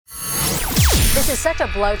This is such a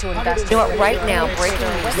blow to investors. You know what, right now, breaking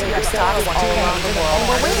news, there are stocks all around the world. And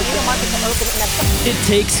we're waiting for the market to open. It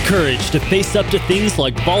takes courage to face up to things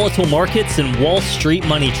like volatile markets and Wall Street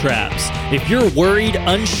money traps. If you're worried,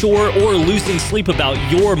 unsure, or losing sleep about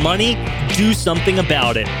your money, do something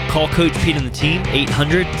about it. Call Coach Pete and the team,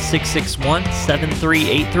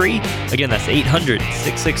 800-661-7383. Again, that's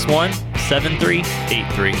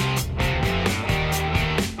 800-661-7383.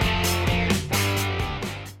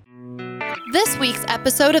 This week's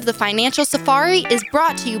episode of the Financial Safari is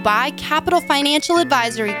brought to you by Capital Financial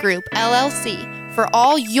Advisory Group, LLC, for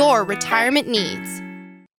all your retirement needs.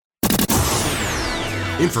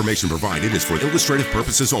 Information provided is for illustrative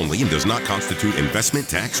purposes only and does not constitute investment,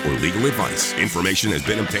 tax, or legal advice. Information has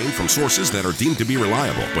been obtained from sources that are deemed to be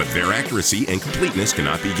reliable, but their accuracy and completeness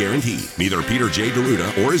cannot be guaranteed. Neither Peter J.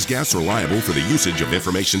 D'Arruda or his guests are liable for the usage of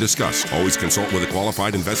information discussed. Always consult with a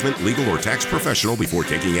qualified investment, legal, or tax professional before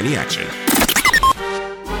taking any action.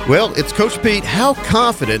 Well, it's Coach Pete. How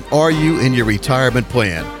confident are you in your retirement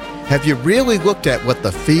plan? Have you really looked at what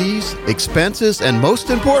the fees, expenses, and most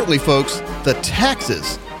importantly, folks, the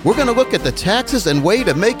taxes? We're going to look at the taxes and way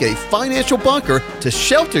to make a financial bunker to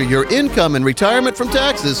shelter your income in retirement from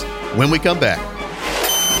taxes when we come back.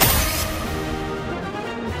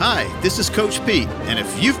 Hi, this is Coach Pete, and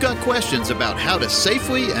if you've got questions about how to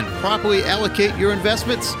safely and properly allocate your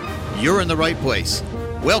investments, you're in the right place.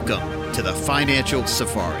 Welcome to the Financial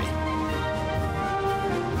Safari.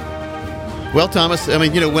 Well, Thomas, I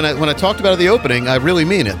mean, when I talked about it at the opening, I really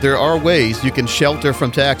mean it. There are ways you can shelter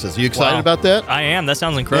from taxes. Are you excited about that? I am. That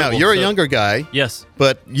sounds incredible. Now, you're a younger guy. Yes.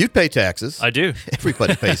 But you pay taxes. I do.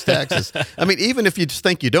 Everybody pays taxes. I mean, even if you just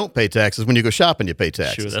think you don't pay taxes, when you go shopping, you pay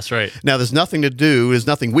taxes. Sure, that's right. Now, there's nothing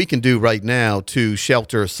we can do right now to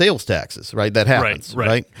shelter sales taxes, right? That happens,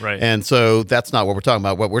 right? And so that's not what we're talking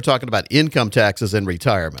about. What we're talking about, income taxes and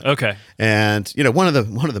retirement. Okay. And, one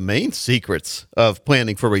of the main secrets of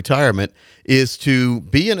planning for retirement is to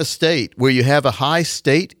be in a state where you have a high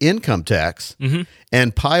state income tax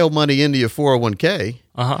and pile money into your 401k.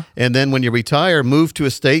 And then when you retire, move to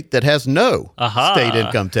a state that has no state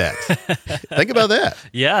income tax. Think about that.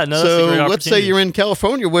 Yeah, no, that's a great So opportunity. let's say you're in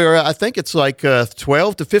California where I think it's like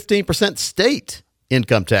 12 to 15% state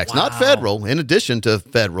income tax, not federal, in addition to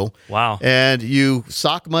federal. Wow. And you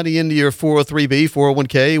sock money into your 403b,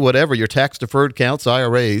 401k, whatever, your tax-deferred accounts,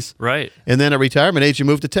 IRAs. Right. And then at retirement age, you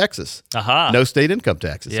move to Texas. No state income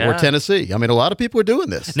taxes. Yeah. Or Tennessee. I mean, a lot of people are doing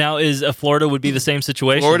this. Now, Florida would be the same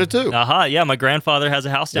situation? Florida, too. Yeah, my grandfather has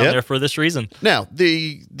a house down there for this reason. Now,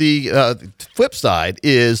 the flip side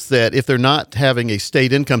is that if they're not having a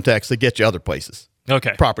state income tax, they get you other places.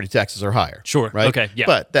 Okay. Property taxes are higher. Sure. Right? Okay. Yeah.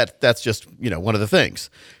 But that's just, one of the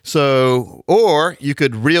things. So, or you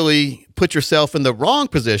could really put yourself in the wrong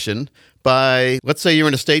position by, let's say you're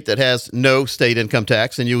in a state that has no state income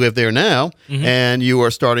tax and you live there now and you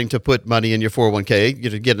are starting to put money in your 401k,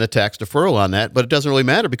 you're getting a tax deferral on that, but it doesn't really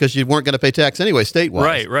matter because you weren't going to pay tax anyway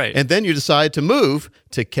statewide. Right. And then you decide to move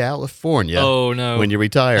to California when you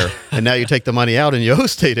retire. And now you take the money out and you owe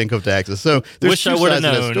state income taxes. So there's two sides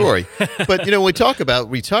of the story. But, when we talk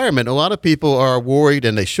about retirement, a lot of people are worried,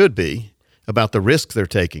 and they should be, about the risks they're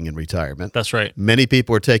taking in retirement. That's right. Many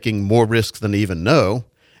people are taking more risks than they even know.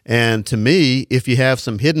 And to me, if you have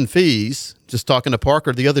some hidden fees, just talking to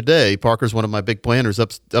Parker the other day, Parker's one of my big planners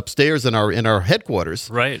upstairs in our headquarters.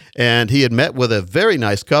 Right. And he had met with a very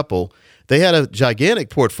nice couple. They had a gigantic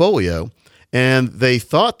portfolio, and they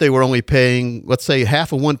thought they were only paying, let's say,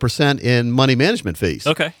 0.5% in money management fees.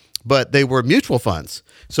 Okay. But they were mutual funds.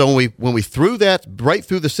 So when we threw that right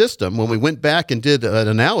through the system, when we went back and did an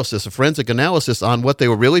analysis, a forensic analysis on what they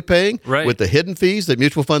were really paying with the hidden fees that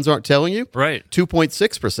mutual funds aren't telling you,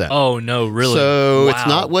 2.6%. Oh, no, really? So it's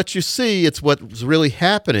not what you see, it's what's really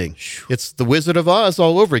happening. It's the Wizard of Oz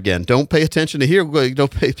all over again. Don't pay attention to here.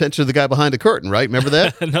 Don't pay attention to the guy behind the curtain, right? Remember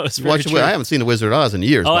that? No, it's very true. I haven't seen the Wizard of Oz in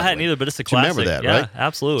years. Oh, I hadn't either, but it's a classic. Remember that, right?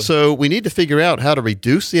 Absolutely. So we need to figure out how to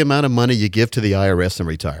reduce the amount of money you give to the IRS in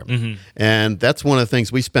retirement. And that's one of the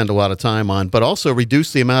things we spend a lot of time on, but also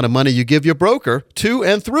reduce the amount of money you give your broker to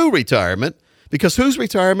and through retirement, because whose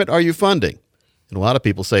retirement are you funding? And a lot of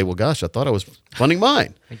people say, well, gosh, I thought I was funding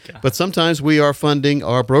mine. But sometimes we are funding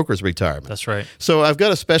our broker's retirement. That's right. So I've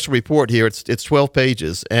got a special report here. It's 12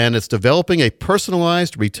 pages, and it's developing a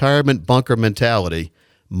personalized retirement bunker mentality,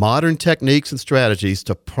 modern techniques and strategies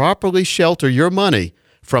to properly shelter your money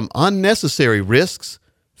from unnecessary risks,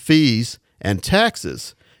 fees, and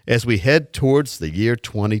taxes as we head towards the year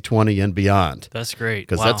 2020 and beyond. That's great.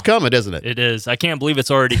 Because that's coming, isn't it? It is. I can't believe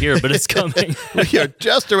it's already here, but it's coming. We are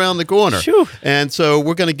just around the corner. Whew. And so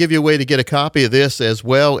we're going to give you a way to get a copy of this as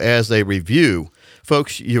well as a review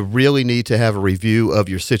folks, you really need to have a review of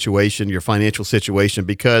your situation, your financial situation,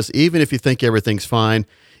 because even if you think everything's fine,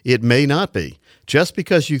 it may not be. Just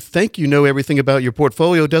because you think you know everything about your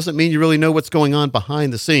portfolio doesn't mean you really know what's going on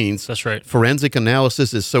behind the scenes. That's right. Forensic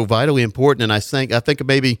analysis is so vitally important, and I think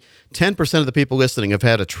maybe 10% of the people listening have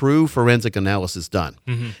had a true forensic analysis done.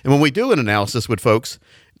 And when we do an analysis with folks,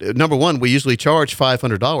 number one, we usually charge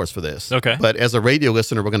 $500 for this. Okay. But as a radio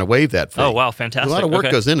listener, we're going to waive that fee. Oh, wow, fantastic. A lot of work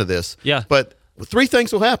Okay. goes into this. Yeah. But three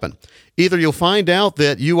things will happen. Either you'll find out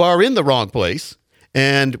that you are in the wrong place,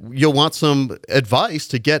 and you'll want some advice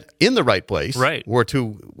to get in the right place. Right. Or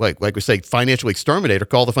to, like we say, financial exterminator,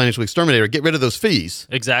 call the financial exterminator, get rid of those fees.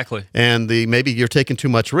 Exactly. And maybe you're taking too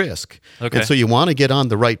much risk. Okay. And so you want to get on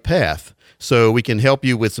the right path. So we can help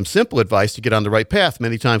you with some simple advice to get on the right path.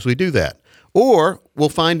 Many times we do that. Or we'll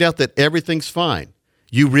find out that everything's fine.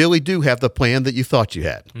 You really do have the plan that you thought you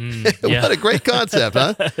had. yeah. What a great concept,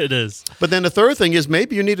 huh? It is. But then the third thing is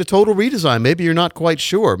maybe you need a total redesign. Maybe you're not quite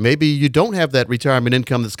sure. Maybe you don't have that retirement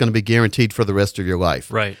income that's going to be guaranteed for the rest of your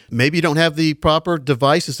life. Right. Maybe you don't have the proper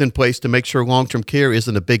devices in place to make sure long-term care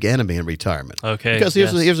isn't a big enemy in retirement. Okay, Because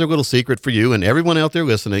yes. here's a little secret for you and everyone out there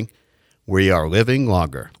listening. We are living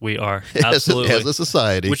longer. We are. As Absolutely. a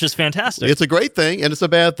society. Which is fantastic. It's a great thing and it's a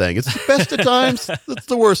bad thing. It's the best of times. It's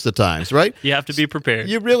the worst of times, right? You have to be prepared.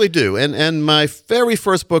 You really do. And my very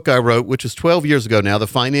first book I wrote, which is 12 years ago now, The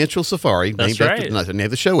Financial Safari, That's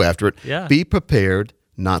named the show after it. Yeah. Be prepared,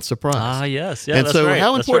 not surprised. Ah, yes. Yeah, and that's so right.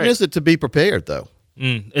 how That's important right. is it to be prepared, though?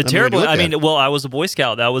 It's terrible. look I at mean, it. well, I was a Boy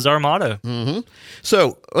Scout. That was our motto.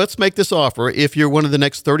 So let's make this offer. If you're one of the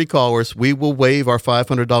next 30 callers, we will waive our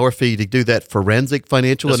 $500 fee to do that forensic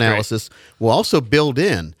financial That's great. analysis. We'll also build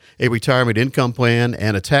in a retirement income plan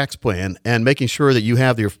and a tax plan and making sure that you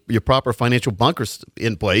have your proper financial bunkers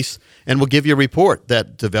in place. And we'll give you a report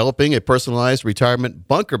that developing a personalized retirement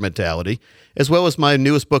bunker mentality, as well as my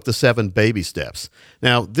newest book, The 7 Baby Steps.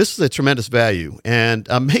 Now, this is a tremendous value, and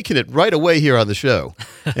I'm making it right away here on the show.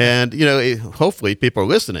 And, hopefully people are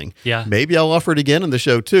listening. Yeah. Maybe I'll offer it again on the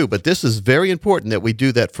show too, but this is very important that we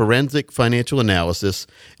do that forensic financial analysis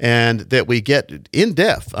and that we get in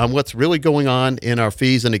depth on what's really going on in our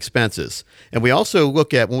fees and expenses. And we also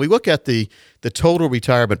when we look at the total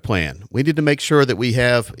retirement plan, we need to make sure that we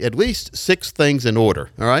have at least 6 things in order.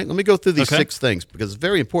 All right, let me go through these 6 things because it's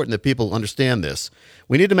very important that people understand this.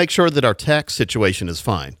 We need to make sure that our tax situation is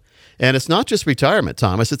fine. And it's not just retirement,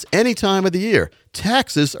 Thomas. It's any time of the year.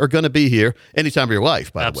 Taxes are going to be here any time of your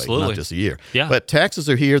life, by the way, Absolutely. not just a year. Yeah. But taxes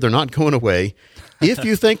are here. They're not going away. If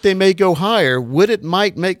you think they may go higher,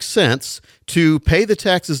 might make sense to pay the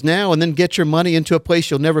taxes now and then get your money into a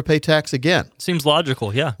place you'll never pay tax again. Seems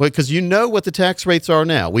logical, yeah. Well, because you know what the tax rates are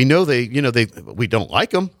now. We know we don't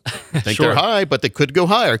like them. Think Sure. they're high, but they could go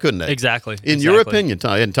higher, couldn't they? Exactly. In your opinion,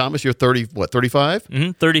 and Thomas, you're 35?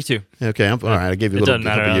 32. Okay, all right. I gave you a It little doesn't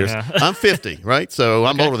matter, couple years. yeah. I'm 50, right? So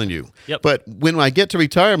I'm older than you. Yep. But when I get to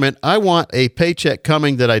retirement, I want a paycheck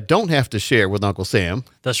coming that I don't have to share with Uncle Sam.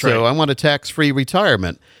 That's So right. I want a tax-free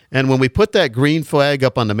retirement. And when we put that green flag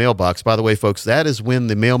up on the mailbox, by the way, folks, that is when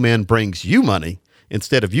the mailman brings you money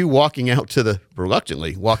instead of you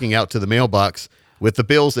reluctantly walking out to the mailbox with the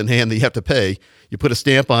bills in hand that you have to pay. You put a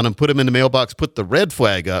stamp on them, put them in the mailbox, put the red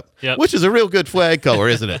flag up, Yep. which is a real good flag color,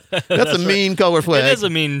 isn't it? That's a mean color flag. It is a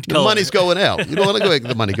mean The color. money's going out. You don't want to let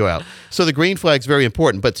the money go out. So the green flag's very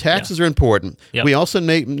important, but taxes are important. Yep. We also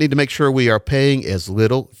need to make sure we are paying as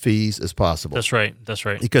little fees as possible. That's right. That's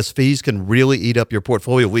right. Because fees can really eat up your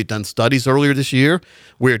portfolio. We've done studies earlier this year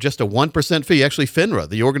where just a 1% fee, actually FINRA,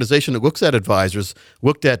 the organization that looks at advisors,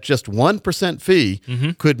 looked at just 1% fee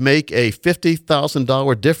could make a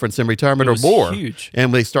 $50,000 difference in retirement It was or more. huge.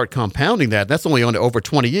 And when they start compounding that, that's only on over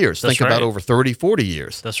 20 years. That's Think about right. over 30, 40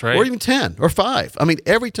 years. That's right. Or even 10 or 5. I mean,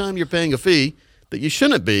 every time you're paying a fee that you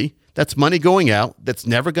shouldn't be, that's money going out that's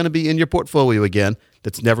never going to be in your portfolio again,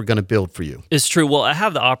 that's never going to build for you. It's true. Well, I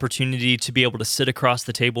have the opportunity to be able to sit across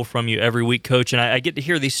the table from you every week, Coach, and I get to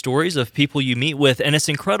hear these stories of people you meet with, and it's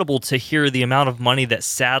incredible to hear the amount of money that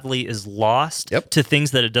sadly is lost Yep. to things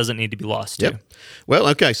that it doesn't need to be lost to. Yep. Well,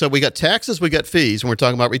 okay, so we got taxes, we got fees, and we're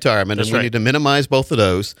talking about retirement, That's and we right. need to minimize both of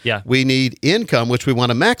those. Yeah. We need income, which we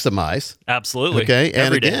want to maximize. Absolutely. Okay, and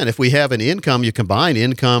Every day. again, if we have an income, you combine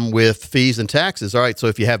income with fees and taxes. All right, so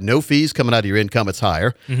if you have no fees coming out of your income, it's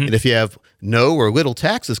higher. Mm-hmm. And if you have no or little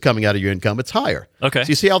taxes coming out of your income, it's higher. Okay. So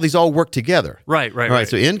you see how these all work together. Right. All right,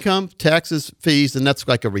 so income, taxes, fees, and that's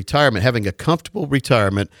like a retirement, having a comfortable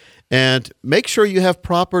retirement. And make sure you have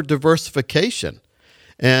proper diversification.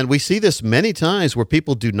 And we see this many times where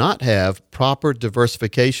people do not have proper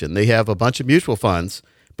diversification. They have a bunch of mutual funds.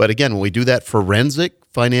 But again, when we do that forensic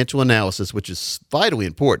financial analysis, which is vitally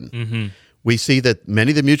important, we see that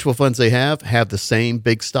many of the mutual funds they have the same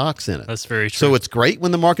big stocks in it. That's very true. So it's great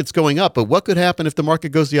when the market's going up, but what could happen if the market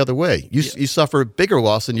goes the other way? You suffer a bigger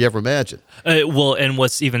loss than you ever imagined. Well, and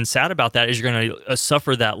what's even sad about that is you're going to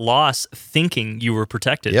suffer that loss thinking you were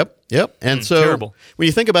protected. Yep. And so terrible. When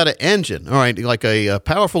you think about an engine, all right, like a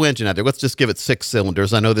powerful engine out there, let's just give it 6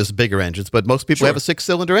 cylinders. I know there's bigger engines, but most people have a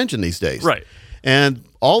 6-cylinder engine these days. Right. And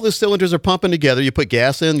all the cylinders are pumping together. You put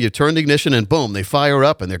gas in, you turn the ignition, and boom, they fire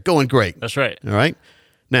up, and they're going great. That's right. All right?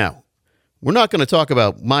 Now, we're not going to talk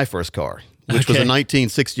about my first car, which was a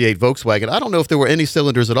 1968 Volkswagen. I don't know if there were any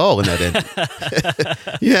cylinders at all in that engine.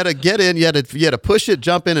 You had to get in, you had to push it,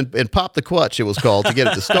 jump in, and pop the clutch, it was called, to get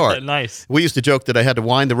it to start. Nice. We used to joke that I had to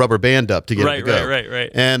wind the rubber band up to get it to go.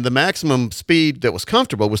 Right. And the maximum speed that was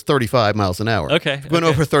comfortable was 35 miles an hour. Okay. Went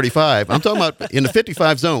over 35. I'm talking about in the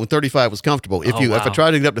 55 zone, 35 was comfortable. If I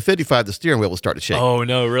tried to get up to 55, the steering wheel would start to shake. Oh,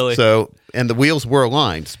 no, really? So, and the wheels were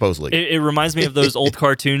aligned, supposedly. It reminds me of those old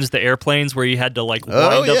cartoons, the airplanes, where you had to wind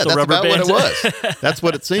up the that's rubber about bands. what it was. That's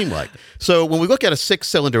what it seemed like. So when we look at a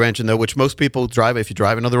 6-cylinder engine, though, which most people drive, if you're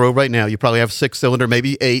driving on the road right now, you probably have 6-cylinder,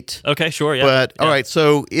 maybe 8. Okay, sure, yeah. But, all right,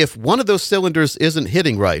 so if one of those cylinders isn't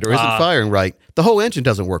hitting right or isn't firing right, the whole engine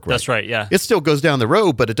doesn't work right. That's right, yeah. It still goes down the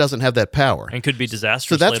road, but it doesn't have that power. And could be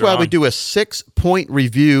disastrous. So that's why we do a 6-point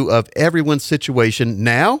review of everyone's situation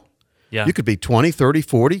now. Yeah. You could be 20, 30,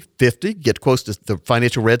 40, 50, get close to the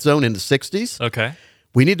financial red zone in the 60s. Okay.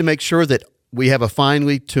 We need to make sure that we have a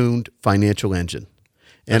finely tuned financial engine.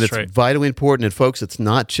 And That's it's right. vitally important. And folks, it's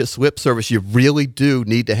not just lip service. You really do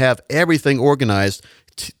need to have everything organized.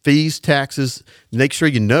 Fees, taxes, make sure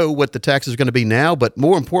you know what the taxes are going to be now. But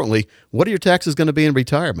more importantly, what are your taxes going to be in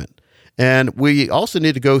retirement? And we also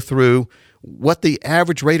need to go through what the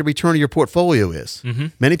average rate of return of your portfolio is. Mm-hmm.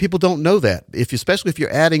 Many people don't know that. Especially if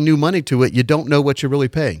you're adding new money to it, you don't know what you're really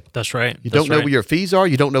paying. That's right. You don't know what your fees are.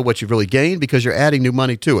 You don't know what you've really gained because you're adding new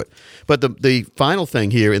money to it. But the final thing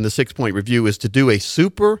here in the 6-point review is to do a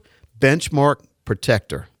super benchmark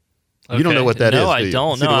protector. You don't know what that is. No, I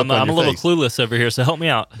don't. No, I'm a little clueless over here, so help me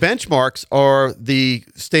out. Benchmarks are the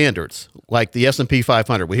standards, like the S&P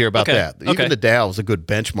 500. We hear about that. Even the Dow is a good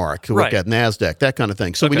benchmark to look at, NASDAQ, that kind of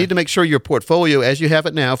thing. So we need to make sure your portfolio, as you have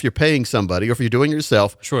it now, if you're paying somebody or if you're doing it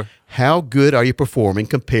yourself, how good are you performing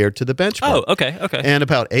compared to the benchmark? Oh, okay. And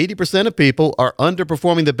about 80% of people are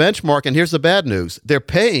underperforming the benchmark, and here's the bad news. They're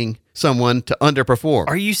paying someone to underperform.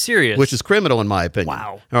 Are you serious? Which is criminal in my opinion.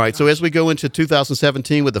 Wow. All right, so as we go into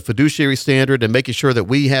 2017 with the fiduciary standard and making sure that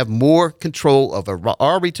we have more control of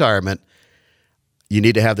our retirement, you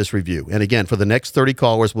need to have this review. And again, for the next 30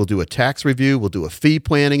 callers, we'll do a tax review, we'll do a fee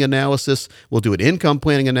planning analysis, we'll do an income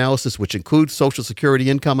planning analysis, which includes Social Security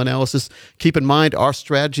income analysis. Keep in mind, our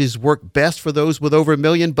strategies work best for those with over $1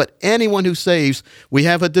 million, but anyone who saves, we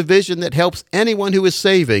have a division that helps anyone who is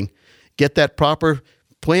saving get that proper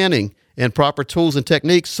planning and proper tools and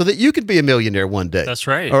techniques so that you can be a millionaire one day. That's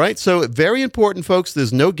right. All right. So very important, folks.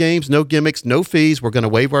 There's no games, no gimmicks, no fees. We're going to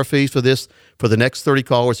waive our fees for this for the next 30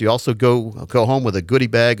 callers. You also go home with a goodie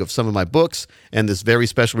bag of some of my books and this very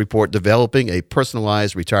special report, Developing a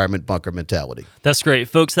Personalized Retirement Bunker Mentality. That's great.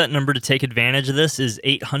 Folks, that number to take advantage of this is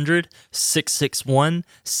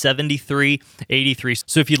 800-661-7383.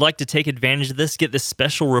 So if you'd like to take advantage of this, get this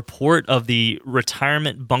special report of the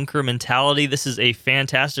Retirement Bunker Mentality. This is a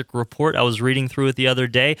fantastic report. I was reading through it the other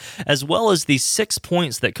day, as well as the 6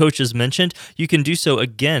 points that Coach has mentioned. You can do so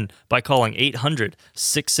again by calling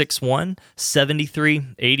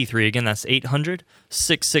 800-661-7383. Again, that's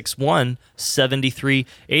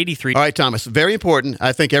 800-661-7383. All right, Thomas, very important.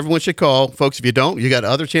 I think everyone should call. Folks, if you don't, you got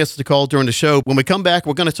other chances to call during the show. When we come back,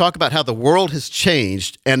 we're going to talk about how the world has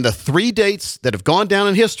changed and the 3 dates that have gone down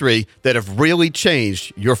in history that have really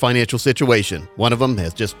changed your financial situation. One of them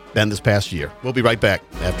has just been this past year. We'll be right back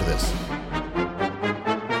after this.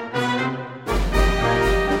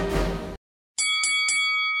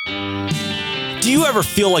 Do you ever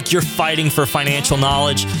feel like you're fighting for financial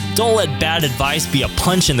knowledge? Don't let bad advice be a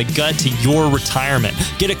punch in the gut to your retirement.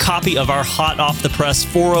 Get a copy of our hot off the press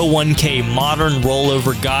 401k Modern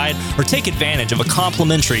Rollover Guide or take advantage of a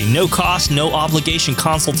complimentary, no cost, no obligation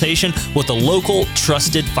consultation with a local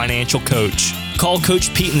trusted financial coach. Call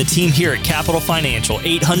Coach Pete and the team here at Capital Financial,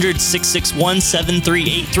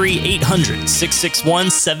 800-661-7383,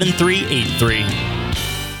 800-661-7383.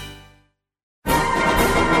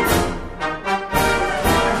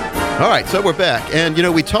 All right, so we're back. And,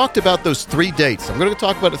 we talked about those 3 dates. I'm going to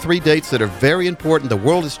talk about the 3 dates that are very important. The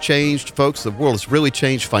world has changed, folks. The world has really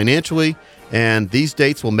changed financially, and these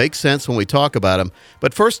dates will make sense when we talk about them.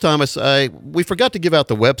 But first, Thomas, we forgot to give out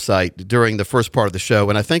the website during the first part of the show,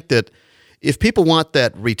 and I think that if people want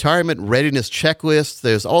that retirement readiness checklist,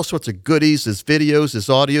 there's all sorts of goodies. There's videos, there's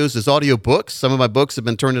audios, there's audio books. Some of my books have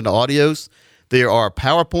been turned into audios. There are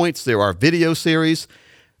PowerPoints. There are video series.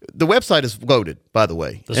 The website is loaded, by the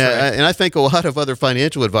way. That's right. And I think a lot of other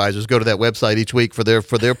financial advisors go to that website each week for their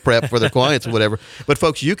prep for their clients or whatever. But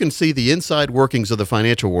folks, you can see the inside workings of the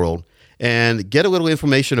financial world and get a little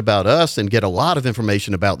information about us and get a lot of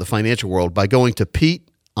information about the financial world by going to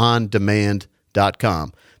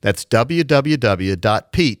PeteOnDemand.com. That's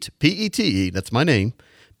www.pete, P-E-T-E, that's my name,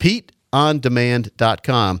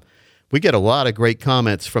 PeteOnDemand.com. We get a lot of great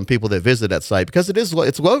comments from people that visit that site because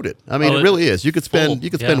it's loaded. I mean, it really is. You could spend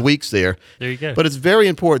weeks there. There you go. But it's very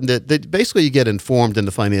important that basically you get informed in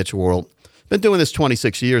the financial world. Been doing this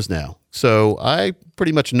 26 years now, so I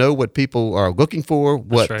pretty much know what people are looking for,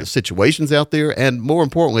 what the situations out there, and more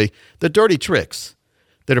importantly, the dirty tricks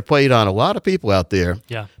that are played on a lot of people out there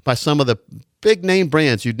by some of the big name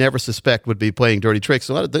brands you'd never suspect would be playing dirty tricks.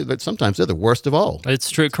 Sometimes they're the worst of all.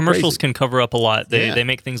 It's true. Commercials can cover up a lot. They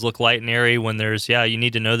make things look light and airy when there's, you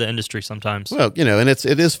need to know the industry sometimes. Well, and it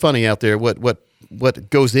is funny out there what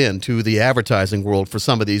goes into the advertising world for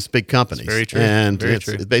some of these big companies. It's very true. And true.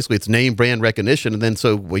 Basically it's name brand recognition. And then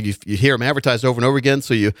you hear them advertised over and over again,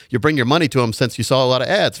 so you bring your money to them since you saw a lot of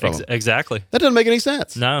ads from them. Exactly. That doesn't make any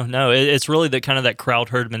sense. No. It's really that crowd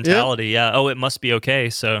herd mentality. Yeah. Oh, it must be okay.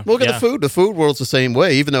 So look at the food. The food world's the same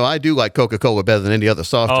way, even though I do like Coca-Cola better than any other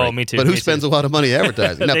soft drink. Oh, me too. But who spends a lot of money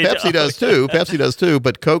advertising? Now, Pepsi does too. Pepsi does too,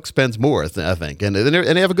 but Coke spends more, I think. And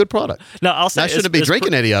they have a good product. No, I'll say I shouldn't be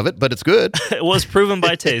drinking any of it, but it's good. It was proven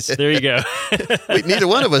by taste. There you go. Neither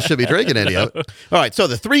one of us should be drinking any of it. All right, so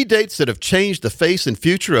the 3 dates that have changed the face and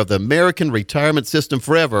future of the American retirement system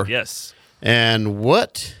forever. Yes. And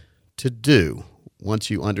what to do once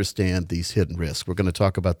you understand these hidden risks. We're going to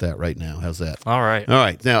talk about that right now. How's that? All right. All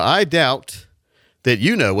right. Now, I doubt that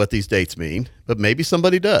you know what these dates mean, but maybe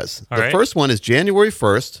somebody does. The first one is January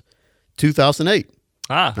 1st, 2008.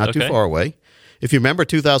 Not too far away. If you remember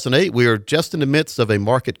 2008, we were just in the midst of a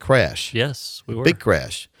market crash. Yes, we were. Big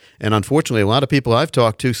crash. And unfortunately, a lot of people I've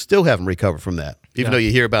talked to still haven't recovered from that. Even though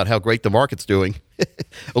you hear about how great the market's doing,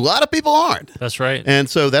 a lot of people aren't. That's right. And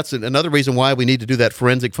so that's another reason why we need to do that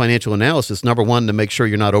forensic financial analysis. Number one, to make sure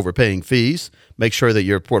you're not overpaying fees, make sure that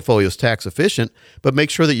your portfolio is tax efficient, but make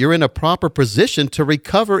sure that you're in a proper position to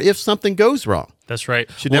recover if something goes wrong. That's right.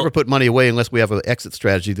 Should never put money away unless we have an exit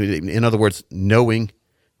strategy. In other words, knowing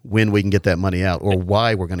when we can get that money out or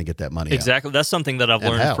why we're going to get that money out. Exactly. That's something that I've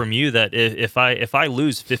learned from you, that if I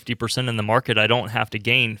lose 50% in the market, I don't have to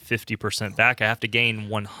gain 50% back. I have to gain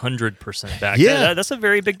 100% back. Yeah. That's a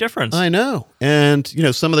very big difference. I know. And,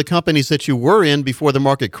 some of the companies that you were in before the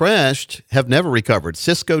market crashed have never recovered.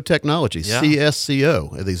 Cisco Technology,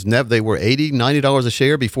 CSCO. They were $80, $90 a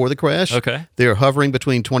share before the crash. Okay. They're hovering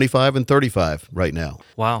between 25 and 35 right now.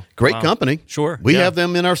 Wow. Great company. Sure. We have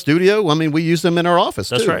them in our studio. I mean, we use them in our office,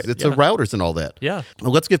 That's too. right. It's the routers and all that. Yeah.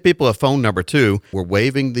 Well, let's give people a phone number, too. We're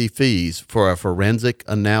waiving the fees for our forensic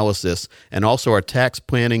analysis and also our tax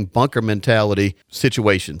planning bunker mentality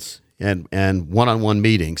situations and one-on-one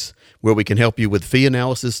meetings where we can help you with fee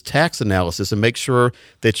analysis, tax analysis, and make sure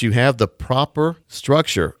that you have the proper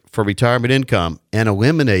structure for retirement income and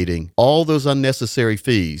eliminating all those unnecessary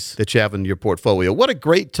fees that you have in your portfolio. What a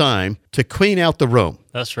great time to clean out the room.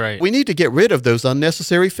 That's right. We need to get rid of those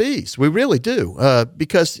unnecessary fees. We really do.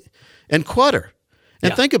 And clutter.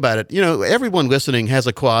 And think about it. Everyone listening has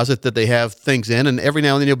a closet that they have things in, and every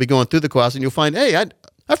now and then you'll be going through the closet and you'll find, hey,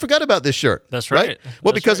 I forgot about this shirt. That's right.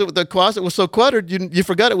 Well, because the closet was so cluttered, you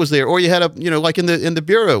forgot it was there. Or you had like in the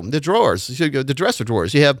bureau, the drawers, the dresser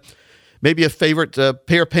drawers, you have maybe a favorite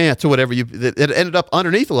pair of pants or whatever that ended up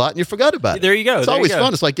underneath a lot and you forgot about it. There you go. It's always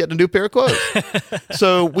fun. It's like getting a new pair of clothes.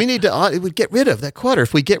 So we need to get rid of that clutter.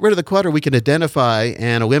 If we get rid of the clutter, we can identify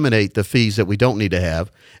and eliminate the fees that we don't need to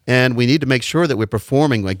have. And we need to make sure that we're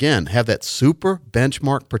performing, again, have that super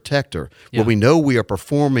benchmark protector where we know we are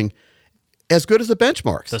performing as good as the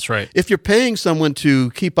benchmarks. That's right. If you're paying someone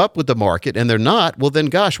to keep up with the market and they're not, well then,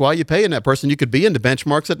 gosh, why are you paying that person? You could be in the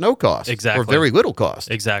benchmarks at no cost. Exactly. Or very little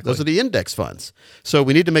cost. Exactly. Those are the index funds. So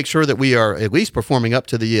we need to make sure that we are at least performing up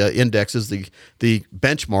to the indexes, the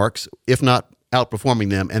benchmarks, if not outperforming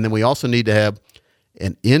them. And then we also need to have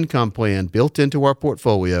an income plan built into our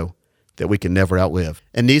portfolio that we can never outlive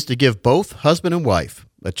and needs to give both husband and wife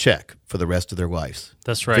a check for the rest of their lives.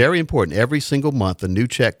 That's right. Very important. Every single month, a new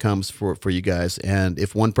check comes for you guys. And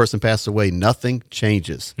if one person passes away, nothing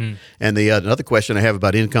changes. And another question I have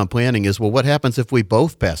about income planning is, well, what happens if we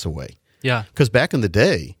both pass away? Yeah. Because back in the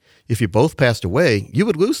day, if you both passed away, you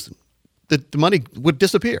would lose. The money would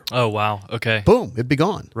disappear. Oh, wow. Okay. Boom, it'd be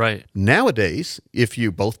gone. Right. Nowadays, if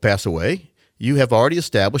you both pass away, you have already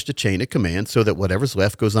established a chain of command so that whatever's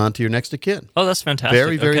left goes on to your next of kin. Oh, that's fantastic.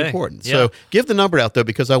 Very, very Okay. important. Yeah. So give the number out, though,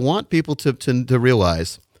 because I want people to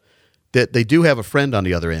realize that they do have a friend on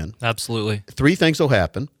the other end. Absolutely. 3 things will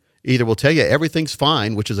happen. Either we'll tell you everything's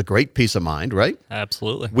fine, which is a great peace of mind, right?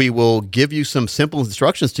 Absolutely. We will give you some simple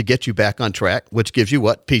instructions to get you back on track, which gives you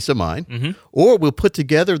what? Peace of mind. Mm-hmm. Or we'll put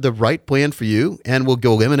together the right plan for you, and we'll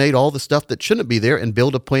go eliminate all the stuff that shouldn't be there and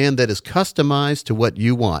build a plan that is customized to what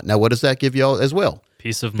you want. Now, what does that give you all as well?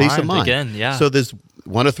 Peace of Peace mind. of mind. Again, yeah. So there's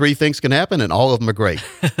 1 of 3 things can happen, and all of them are great.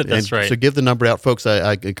 That's right. So give the number out, folks.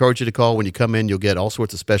 I encourage you to call. When you come in, you'll get all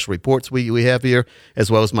sorts of special reports we have here, as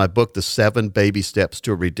well as my book, The 7 Baby Steps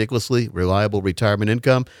to a Ridiculously Reliable Retirement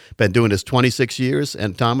Income. Been doing this 26 years,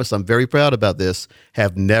 and Thomas, I'm very proud about this,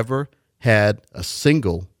 have never had a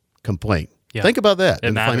single complaint. Yeah. Think about that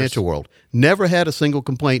in matters. the financial world. Never had a single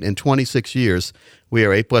complaint in 26 years. We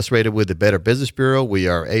are A+ rated with the Better Business Bureau. We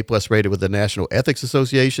are A+ rated with the National Ethics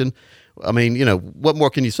Association. I mean, what more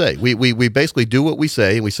can you say? We basically do what we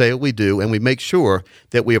say, and we say what we do, and we make sure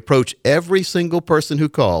that we approach every single person who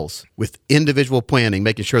calls with individual planning,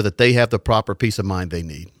 making sure that they have the proper peace of mind they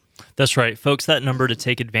need. That's right. Folks, that number to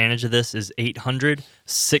take advantage of this is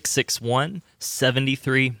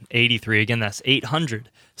 800-661-7383. Again, that's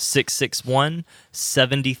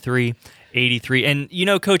 800-661-7383. And,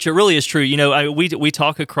 Coach, it really is true. We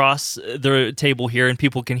talk across the table here and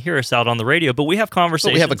people can hear us out on the radio, but we have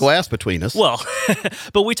conversations. But we have a glass between us. Well,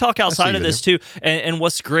 but we talk outside of you this too. And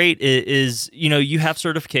what's great is, you have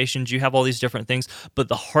certifications, you have all these different things, but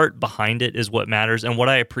the heart behind it is what matters. And what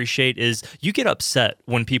I appreciate is you get upset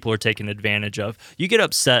when people are taken advantage of. You get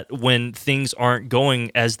upset when things aren't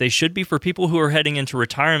going as they should be for people who are heading into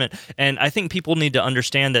retirement. And I think people need to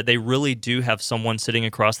understand that they really do have someone sitting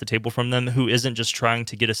across the table from them who isn't just trying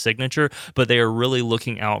to get a signature, but they are really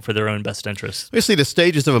looking out for their own best interests. You see the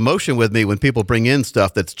stages of emotion with me when people bring in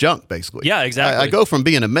stuff that's junk, basically. Yeah, exactly. I go from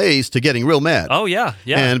being amazed to getting real mad. Oh, yeah.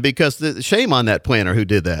 And because shame on that planner who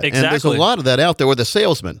did that. Exactly. And there's a lot of that out there, or the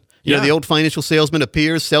salesman. You know, the old financial salesman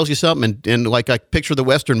appears, sells you something, and like I picture the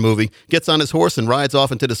Western movie, gets on his horse and rides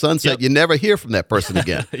off into the sunset. Yep. You never hear from that person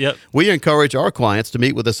again. Yep. We encourage our clients to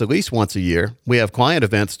meet with us at least once a year. We have client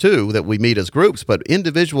events, too, that we meet as groups, but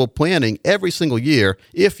individual planning every single year,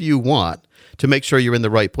 if you want, to make sure you're in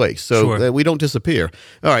the right place. So Sure. that we don't disappear.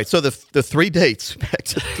 All right, so the 3 dates, back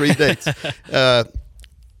to the 3 dates.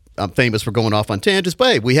 I'm famous for going off on tangents,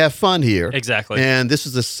 but we have fun here. Exactly. And this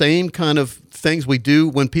is the same kind of things we do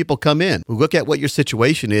when people come in. We look at what your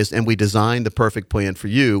situation is and we design the perfect plan for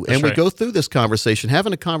you. That's and we right. go through this conversation,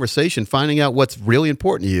 having a conversation, finding out what's really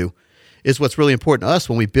important to you is what's really important to us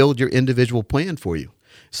when we build your individual plan for you.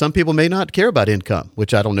 Some people may not care about income,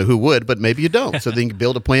 which I don't know who would, but maybe you don't. So then you can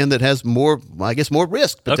build a plan that has more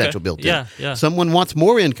risk potential Okay. built in. Yeah. Someone wants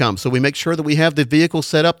more income, so we make sure that we have the vehicle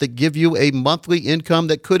set up that give you a monthly income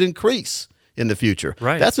that could increase in the future.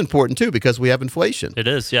 Right. That's important too because we have inflation. It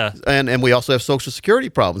is, yeah. And we also have Social Security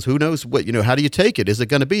problems. Who knows how do you take it? Is it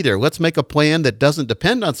going to be there? Let's make a plan that doesn't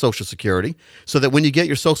depend on Social Security so that when you get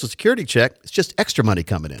your Social Security check, it's just extra money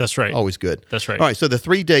coming in. That's right. Always good. That's right. All right, so the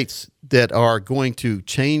 3 dates that are going to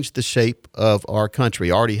change the shape of our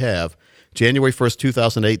country already have. January 1st,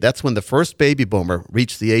 2008, that's when the first baby boomer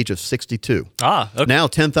reached the age of 62. Ah, okay. Now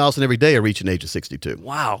 10,000 every day are reaching the age of 62.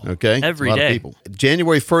 Wow. Okay? Every a lot day. of people.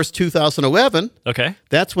 January 1st, 2011, Okay.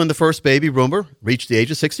 that's when the first baby boomer reached the age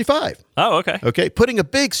of 65. Oh, okay. Okay, putting a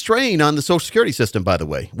big strain on the Social Security system, by the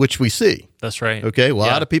way, which we see. That's right. Okay, a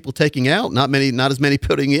lot of people taking out, not as many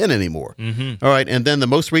putting in anymore. Mm-hmm. All right, and then the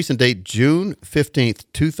most recent date, June 15th,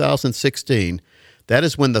 2016, that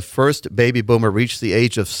is when the first baby boomer reached the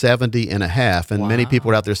age of 70 and a half. And many people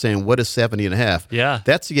are out there saying, what is 70 and a half? Yeah.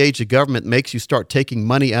 That's the age the government makes you start taking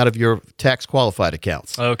money out of your tax qualified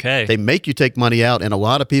accounts. Okay. They make you take money out, and a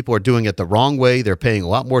lot of people are doing it the wrong way. They're paying a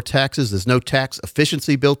lot more taxes. There's no tax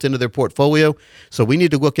efficiency built into their portfolio. So we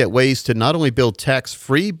need to look at ways to not only build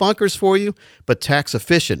tax-free bunkers for you, but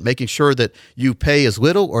tax-efficient, making sure that you pay as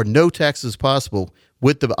little or no taxes as possible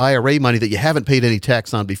with the IRA money that you haven't paid any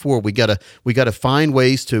tax on before. We gotta find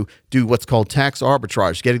ways to do what's called tax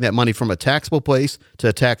arbitrage, getting that money from a taxable place to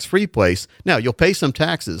a tax-free place. Now, you'll pay some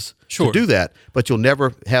taxes to do that, but you'll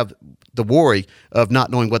never have the worry of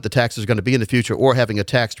not knowing what the taxes are going to be in the future or having a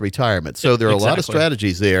taxed retirement. So there are a lot of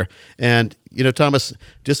strategies there. And, Thomas,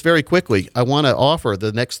 just very quickly, I want to offer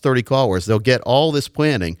the next 30 callers, they'll get all this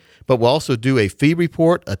planning, but we'll also do a fee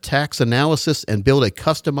report, a tax analysis, and build a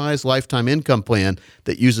customized lifetime income plan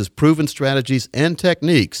that uses proven strategies and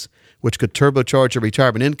techniques which could turbocharge your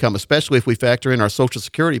retirement income, especially if we factor in our Social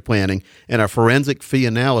Security planning and our forensic fee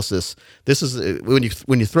analysis. This is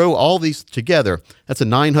when you throw all these together, that's a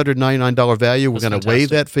 $999 value. We're going to waive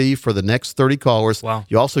that fee for the next 30 callers. Wow.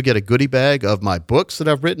 You also get a goodie bag of my books that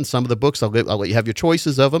I've written. Some of the books, I'll let you have your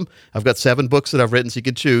choices of them. I've got 7 books that I've written, so you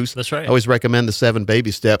can choose. That's right. I always recommend the 7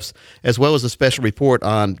 baby steps, as well as a special report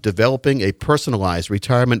on developing a personalized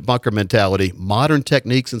retirement bunker mentality, modern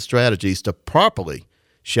techniques and strategies to properly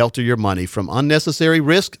shelter your money from unnecessary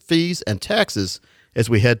risk, fees, and taxes as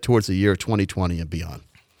we head towards the year 2020 and beyond.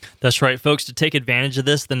 That's right, folks. To take advantage of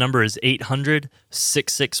this, the number is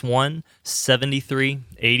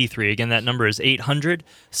 800-661-7383. Again, that number is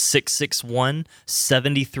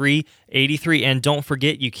 800-661-7383. And don't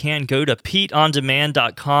forget, you can go to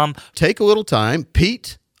PeteOnDemand.com. Take a little time,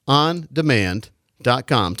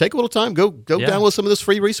 PeteOnDemand.com. Take a little time, go download some of those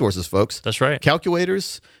free resources, folks. That's right.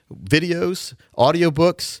 Calculators, videos,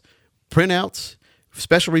 audiobooks, printouts,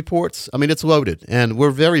 special reports. I mean, it's loaded, and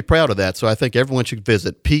we're very proud of that. So I think everyone should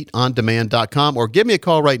visit PeteOnDemand.com or give me a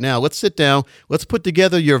call right now. Let's sit down. Let's put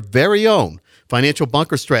together your very own financial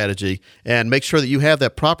bunker strategy and make sure that you have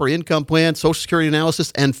that proper income plan, Social Security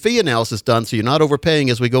analysis, and fee analysis done so you're not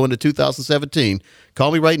overpaying as we go into 2017.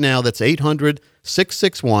 Call me right now. That's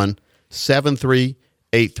 800-661-7383.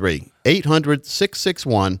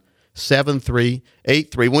 800-661-7383.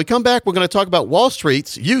 When we come back, we're going to talk about Wall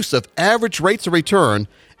Street's use of average rates of return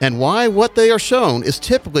and why what they are shown is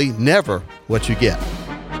typically never what you get.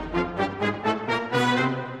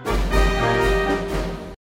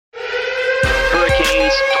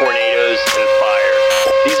 Hurricanes, tornadoes, and fire.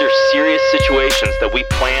 These are serious situations that we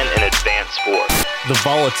plan in advance for. The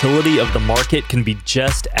volatility of the market can be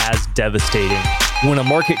just as devastating. When a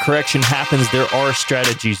market correction happens, there are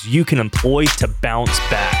strategies you can employ to bounce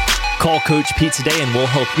back. Call Coach Pete today and we'll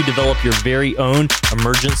help you develop your very own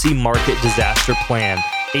emergency market disaster plan.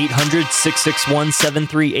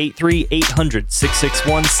 800-661-7383,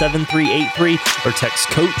 800-661-7383, or text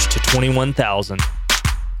COACH to 21,000.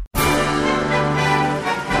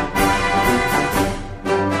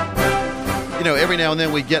 You know, every now and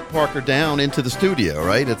then we get Parker down into the studio,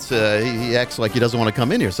 right? It's he acts like he doesn't want to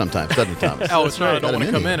come in here sometimes, doesn't he, Thomas? Oh, it's not. I Got don't him want to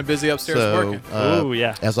in come here. in. I'm busy upstairs So, working. Oh,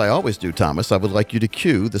 yeah. As I always do, Thomas, I would like you to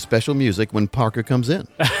cue the special music when Parker comes in.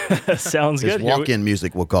 Sounds His good. walk-in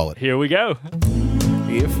music, we'll call it. Here we go.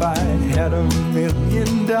 If I had $1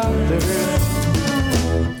 million,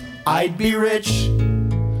 I'd be rich.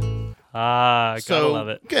 Gotta love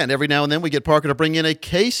it. Again, every now and then we get Parker to bring in a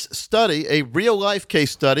case study, a real-life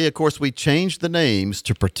case study. Of course, we changed the names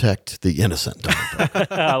to protect the innocent.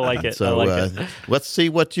 I like it. So I like it. let's see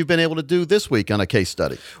what you've been able to do this week on a case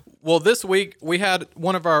study. Well, this week we had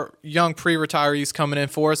one of our young pre-retirees coming in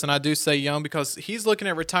for us, and I do say young because he's looking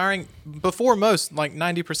at retiring before most, like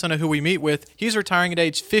 90% of who we meet with. He's retiring at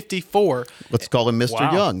age 54. Let's call him Mr.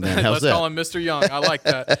 Wow. Young, then. How's Let's that? call him Mr. Young. I like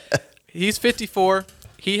that. He's 54.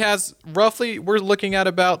 He has roughly, we're looking at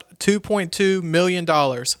about $2.2 million.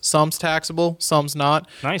 Some's taxable, some's not.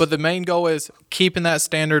 Nice. But the main goal is keeping that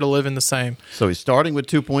standard of living the same. So he's starting with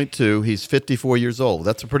 2.2. He's 54 years old.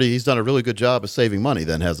 He's done a really good job of saving money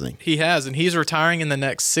then, hasn't he? He has, and he's retiring in the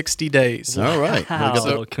next 60 days. All right. Wow. We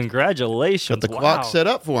got Congratulations. the clock set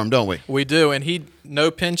up for him, don't we? We do, and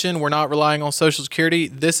no pension. We're not relying on Social Security.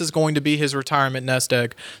 This is going to be his retirement nest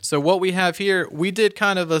egg. So what we have here, we did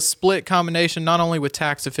kind of a split combination, not only with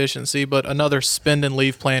tax efficiency, but another spend and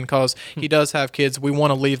leave plan because he does have kids. We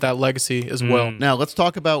want to leave that legacy as well. Now, let's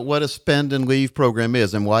talk about what a spend and leave program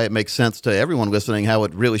is and why it makes sense to everyone listening, how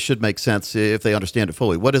it really should make sense if they understand it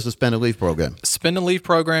fully. What is a spend and leave program? Spend and leave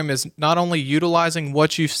program is not only utilizing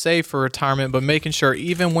what you've saved for retirement, but making sure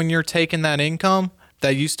even when you're taking that income,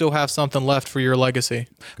 that you still have something left for your legacy.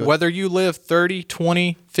 Good. Whether you live 30,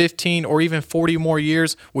 20, 15, or even 40 more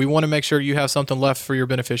years, we want to make sure you have something left for your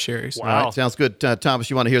beneficiaries. Wow. All right, sounds good. Thomas,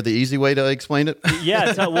 you want to hear the easy way to explain it?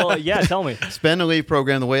 Yeah, tell me. Spend and leave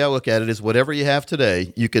program, the way I look at it is whatever you have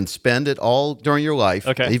today, you can spend it all during your life,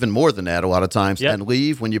 Okay. even more than that a lot of times, Yep. and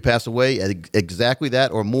leave when you pass away. Exactly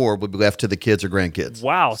that or more will be left to the kids or grandkids.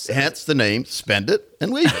 Wow. Hence the name Spend It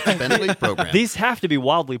and Leave It. Spend and Leave program. These have to be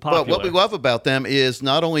wildly popular. But what we love about them is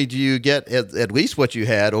not only do you get at least what you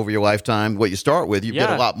had over your lifetime, what you start with, you get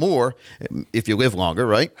Yeah. a lot more if you live longer,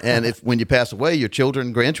 right? And when you pass away, your children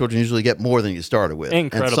and grandchildren usually get more than you started with.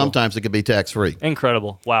 Incredible. And sometimes it can be tax-free.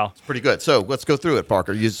 Incredible. Wow. Pretty good. So let's go through it,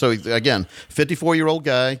 Parker. So again, 54-year-old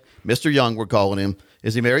guy, Mr. Young, we're calling him.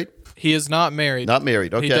 Is he married? He is not married. Not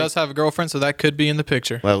married. Okay. He does have a girlfriend, so that could be in the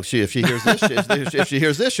picture. Well, if she hears this, if she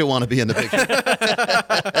hears this, she'll want to be in the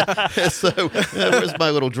picture. So where's my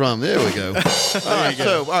little drum? There we go.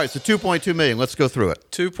 All right. So 2.2 million. Let's go through it.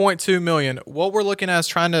 2.2 million. What we're looking at is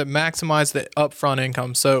trying to maximize the upfront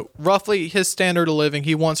income. So roughly his standard of living,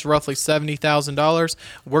 he wants roughly $70,000.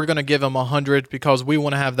 We're going to give him $100 because we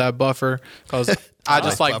want to have that buffer. Because I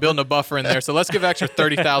just like building a buffer in there. So let's give extra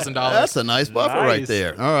 $30,000. That's a nice buffer right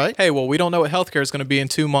there. All right. Hey, well, we don't know what healthcare is going to be in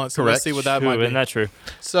 2 months. So let's see what that might be. Isn't that true?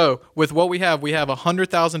 So with what we have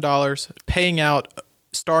 $100,000 paying out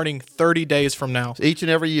starting 30 days from now. Each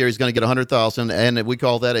and every year he's going to get $100,000, and we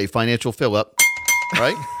call that a financial fill-up.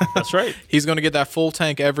 Right? That's right. He's going to get that full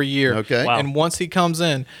tank every year. Okay. Wow. And once he comes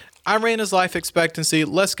in, I ran his life expectancy.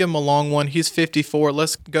 Let's give him a long one. He's 54.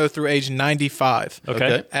 Let's go through age 95.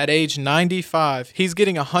 Okay. At age 95, he's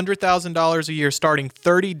getting $100,000 a year starting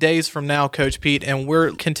 30 days from now, Coach Pete, and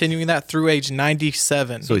we're continuing that through age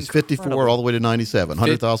 97. So he's 54 all the way to 97,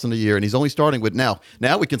 $100,000 a year, and he's only starting with now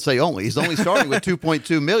we can say he's only starting with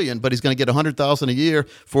 2.2 million, but he's going to get $100,000 a year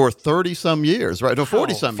for 30 some years, right? Or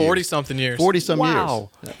 40 some years. 40 something years. 40 some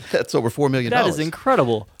Wow. years. That's over $4 million. That is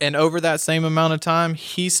incredible. And over that same amount of time,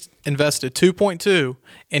 he's invested 2.2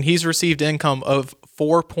 and he's received income of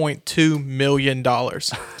 $4.2 million.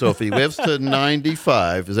 So if he lives to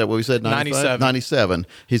 95, is that what we said? 97.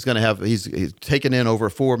 He's going to have he's taken in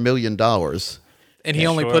over $4 million. And he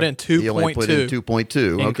only put in 2.2. He only put in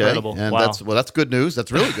 2.2. Okay. Incredible. And Wow. that's good news.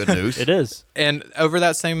 That's really good news. It is. And over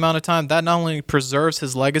that same amount of time, that not only preserves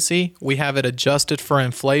his legacy, we have it adjusted for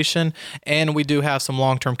inflation, and we do have some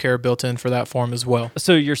long-term care built in for that for him as well.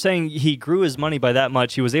 So you're saying he grew his money by that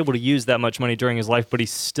much. He was able to use that much money during his life, but he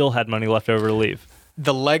still had money left over to leave.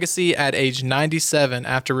 The legacy at age 97,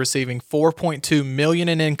 after receiving $4.2 million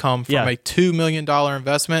in income from a $2 million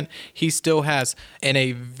investment, he still has, in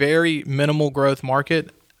a very minimal growth market,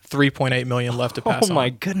 $3.8 million left to pass on. Oh my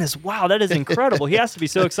goodness! Wow, that is incredible. He has to be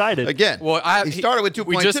so excited. Again, he started with 2.2.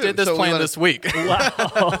 We just did this plan this week.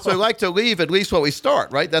 Wow. So we like to leave at least what we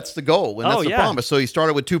start, right? That's the goal, and that's the promise. So he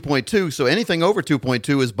started with 2.2. So anything over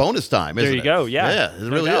 2.2 is bonus time, isn't it? There you go. Yeah. Yeah, it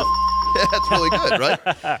really is. That's really good, right?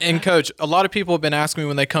 And Coach, a lot of people have been asking me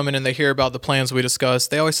when they come in and they hear about the plans we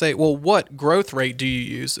discussed, they always say, well, what growth rate do you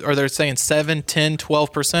use? Or they're saying 7, 10,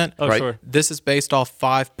 12%. Oh, Right. sure. This is based off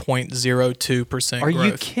 5.02% Are growth.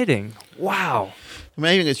 you kidding? Wow.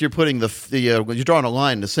 Amazing is you're putting you're drawing a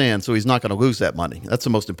line in the sand, so he's not going to lose that money. That's the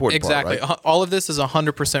most important Exactly. part, right? All of this is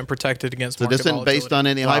 100% protected against So market this isn't based on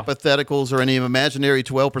volatility. any hypotheticals or any imaginary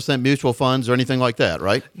 12% mutual funds or anything like that,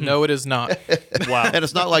 right? No, it is not. Wow. And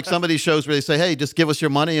it's not like some of these shows where they say, hey, just give us your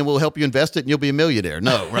money and we'll help you invest it and you'll be a millionaire.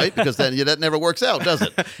 No, right? Because then that never works out, does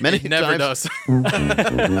it? Many It never times, does. Throw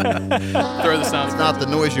the sound. It's not the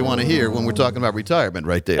noise you want to hear when we're talking about retirement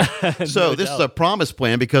right there. So this is a promise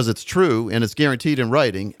plan because it's true and it's guaranteed in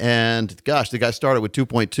writing. And gosh, the guy started with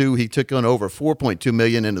 2.2. He took on over 4.2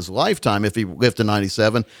 million in his lifetime if he lived to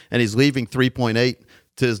 97, and he's leaving 3.8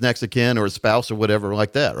 to his next of kin or his spouse or whatever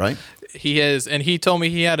like that, right? He is, and he told me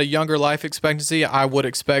he had a younger life expectancy. I would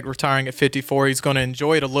expect retiring at 54, he's going to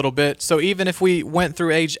enjoy it a little bit. So even if we went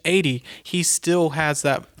through age 80, he still has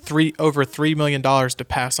that over $3 million to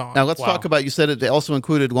pass on. Now let's talk about, you said it also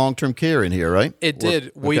included long-term care in here, right? It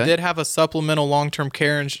did. We did have a supplemental long-term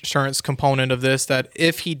care insurance component of this that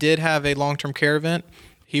if he did have a long-term care event,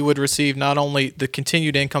 he would receive not only the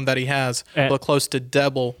continued income that he has, but close to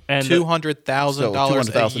double,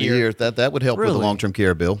 $200,000 a year. That would help with the long-term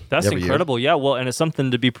care bill. That's every incredible. year. Yeah, well, and it's something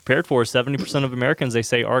to be prepared for. 70% of Americans, they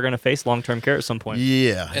say, are going to face long-term care at some point.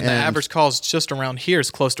 Yeah. And the average cost just around here is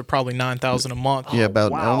close to probably $9,000 a month. Yeah,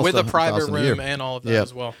 about almost with a private $100,000 a year. room and all of that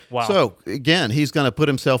as well. Wow. So again, he's going to put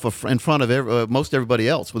himself in front of most everybody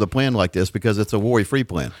else with a plan like this because it's a worry-free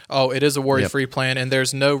plan. Oh, it is a worry-free plan, and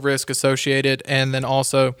there's no risk associated. And then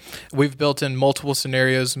also, we've built in multiple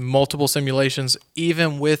scenarios, multiple simulations.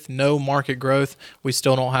 Even with no market growth, we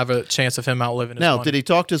still don't have a chance of him outliving his Now, money. did he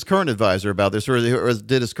talk to his current advisor about this, or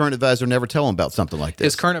did his current advisor never tell him about something like this?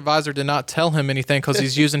 His current advisor did not tell him anything because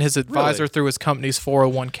he's using his advisor through his company's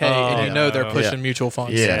 401k, and they're pushing mutual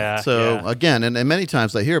funds. Again, and many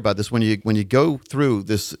times I hear about this when you go through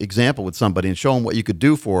this example with somebody and show them what you could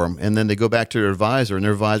do for them, and then they go back to their advisor, and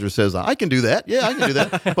their advisor says, "I can do that. Yeah, I can do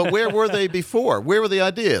that." But where were they before? Where were the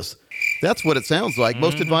ideas? That's what it sounds like.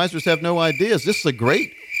 Most advisors have no ideas. This is a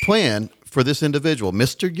great plan for this individual,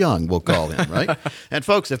 Mr. Young, we'll call him, right? And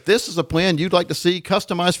folks, if this is a plan you'd like to see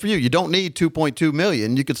customized for you, you don't need $2.2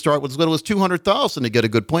 million. You could start with as little as $200,000 to get a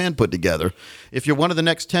good plan put together. If you're one of the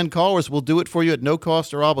next 10 callers, we'll do it for you at no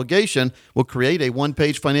cost or obligation. We'll create a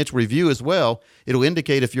one-page financial review as well. It'll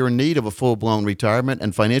indicate if you're in need of a full-blown retirement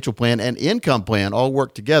and financial plan and income plan all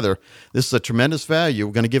work together. This is a tremendous value.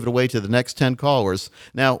 We're going to give it away to the next 10 callers.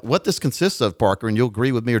 Now, what this consists of, Parker, and you'll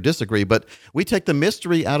agree with me or disagree, but we take the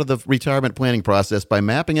mystery out of the retirement planning process by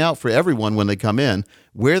mapping out for everyone when they come in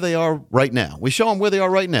where they are right now. We show them where they are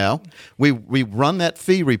right now. We run that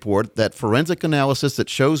fee report, that forensic analysis that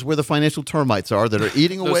shows where the financial termites are that are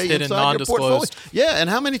eating away inside your portfolio. Yeah, and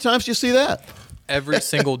how many times do you see that? Every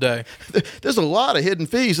single day. There's a lot of hidden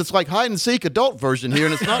fees. It's like hide and seek adult version here,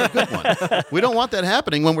 and it's not a good one. We don't want that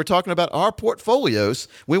happening when we're talking about our portfolios.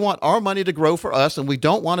 We want our money to grow for us, and we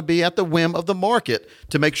don't want to be at the whim of the market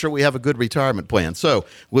to make sure we have a good retirement plan. So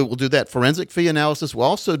we will do that forensic fee analysis. We'll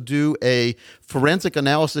also do a forensic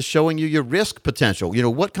analysis showing you your risk potential. You know,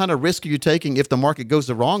 what kind of risk are you taking if the market goes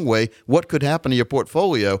the wrong way? What could happen to your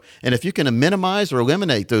portfolio? And if you can minimize or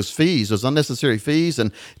eliminate those fees, those unnecessary fees,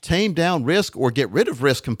 and tame down risk or get rid of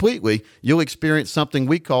risk completely, you'll experience something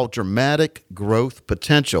we call dramatic growth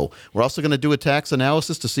potential. We're also going to do a tax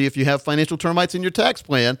analysis to see if you have financial termites in your tax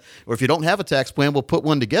plan, or if you don't have a tax plan, we'll put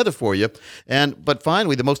one together for you. But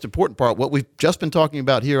finally, the most important part, what we've just been talking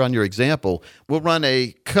about here on your example, we'll run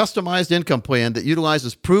a customized income plan that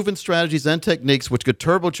utilizes proven strategies and techniques which could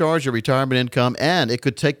turbocharge your retirement income, and it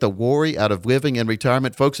could take the worry out of living in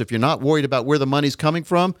retirement. Folks, if you're not worried about where the money's coming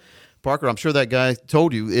from, Parker, I'm sure that guy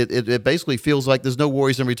told you, it basically feels like there's no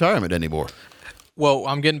worries in retirement anymore. Well,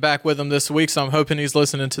 I'm getting back with him this week, so I'm hoping he's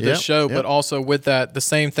listening to this show. But also with that, the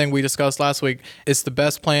same thing we discussed last week, it's the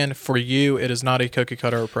best plan for you. It is not a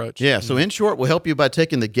cookie-cutter approach. Yeah, so in short, we'll help you by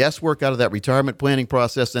taking the guesswork out of that retirement planning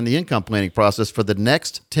process and the income planning process for the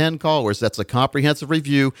next 10 callers. That's a comprehensive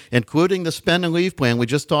review, including the spend and leave plan we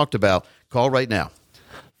just talked about. Call right now.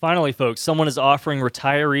 Finally, folks, someone is offering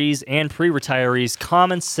retirees and pre-retirees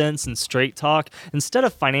common sense and straight talk instead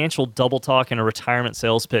of financial double talk and a retirement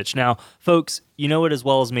sales pitch. Now, folks, you know it as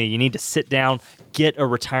well as me. You need to sit down, get a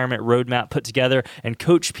retirement roadmap put together, and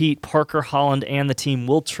Coach Pete, Parker Holland, and the team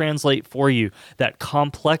will translate for you that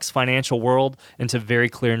complex financial world into very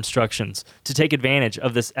clear instructions. To take advantage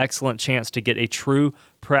of this excellent chance to get a true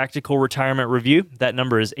practical retirement review, that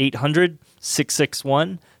number is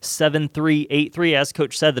 800-661-7383. As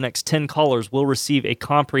Coach said, the next 10 callers will receive a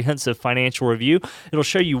comprehensive financial review. It'll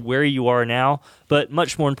show you where you are now, but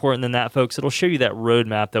much more important than that, folks, it'll show you that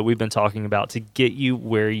roadmap that we've been talking about to get you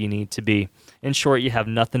where you need to be. In short, you have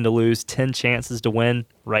nothing to lose, 10 chances to win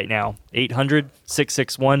right now.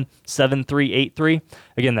 800-661-7383.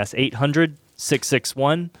 Again, that's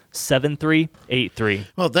 800-661-7383.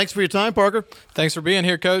 Well, thanks for your time, Parker. Thanks for being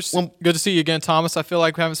here, Coach. Well, good to see you again, Thomas. I feel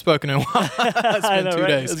like we haven't spoken in a while. It's been 2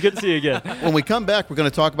 days. It's good to see you again. When we come back, we're going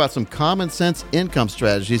to talk about some common sense income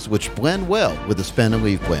strategies which blend well with the spend and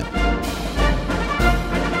leave plan.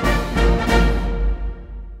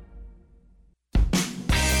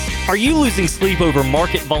 Are you losing sleep over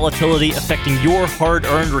market volatility affecting your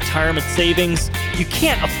hard-earned retirement savings? You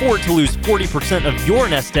can't afford to lose 40% of your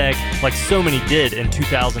nest egg like so many did in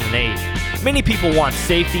 2008. Many people want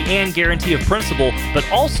safety and guarantee of principal, but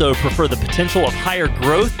also prefer the potential of higher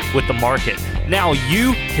growth with the market. Now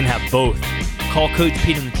you can have both. Call Coach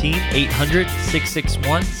Pete and the team,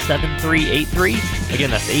 800-661-7383. Again,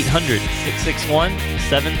 that's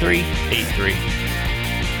 800-661-7383.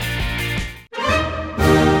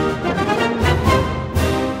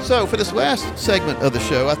 So for this last segment of the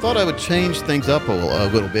show, I thought I would change things up a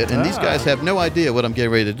little bit, and these guys have no idea what I'm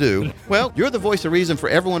getting ready to do. Well, you're the voice of reason for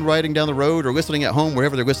everyone riding down the road or listening at home,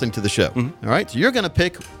 wherever they're listening to the show. Mm-hmm. All right, so you're going to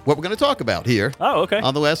pick what we're going to talk about here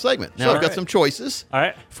on the last segment. Now, I've got some choices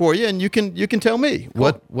for you, and you can tell me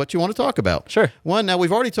what you want to talk about. Sure. One, now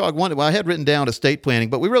we've already talked, well, I had written down estate planning,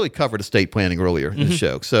 but we really covered estate planning earlier in the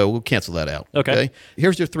show, so we'll cancel that out. Okay.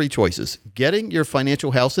 Here's your three choices. Getting your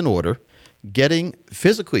financial house in order, getting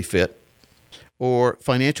physically fit, or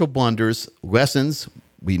financial blunders, lessons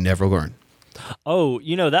we never learn. Oh,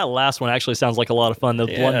 you know, that last one actually sounds like a lot of fun. The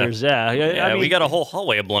blunders, I mean, we got a whole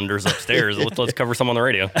hallway of blunders upstairs. Let's cover some on the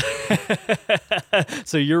radio.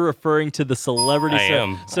 So you're referring to the celebrity. I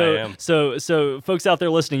am. So folks out there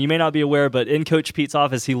listening, you may not be aware, but in Coach Pete's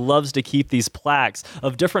office, he loves to keep these plaques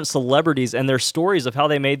of different celebrities and their stories of how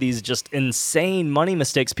they made these just insane money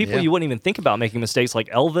mistakes. People you wouldn't even think about making mistakes, like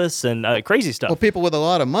Elvis and crazy stuff. Well, people with a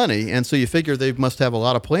lot of money, and so you figure they must have a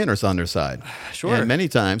lot of planners on their side. Sure. And many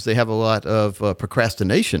times they have a lot of of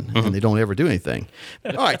procrastination, and they don't ever do anything.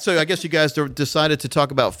 All right, so I guess you guys decided to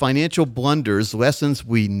talk about financial blunders, lessons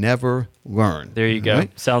we never learn. There you go.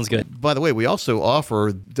 Right? Sounds good. By the way, we also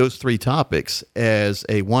offer those 3 topics as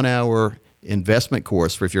a 1-hour investment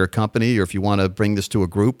course for if you're a company or if you want to bring this to a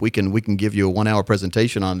group. We can give you a 1-hour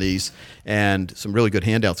presentation on these, and some really good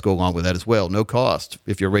handouts go along with that as well. No cost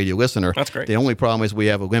if you're a radio listener. That's great. The only problem is we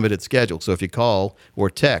have a limited schedule. So if you call or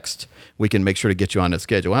text, we can make sure to get you on that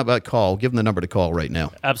schedule. How about call? Give them the number to call right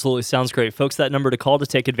now. Absolutely. Sounds great. Folks, that number to call to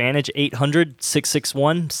take advantage,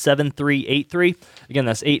 800-661-7383. Again,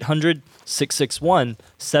 that's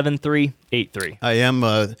 800-661-7383. I am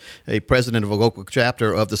a president of a local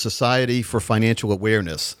chapter of the Society for Financial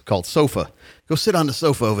Awareness called SOFA. Go sit on the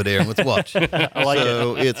sofa over there and let's watch. I like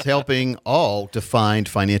so it's helping all to find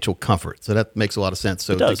financial comfort. So that makes a lot of sense.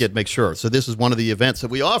 So to make sure. So this is one of the events that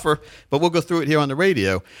we offer, but we'll go through it here on the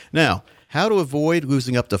radio. Now, how to avoid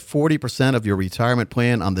losing up to 40% of your retirement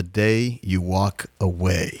plan on the day you walk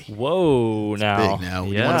away. Whoa, now. Big now.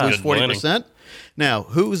 You want to lose 40%? Now,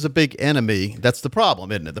 who's the big enemy? That's the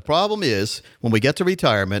problem, isn't it? The problem is when we get to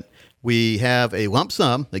retirement, we have a lump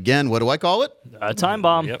sum. Again, what do I call it? A time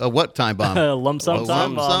bomb. A what time bomb? Lump sum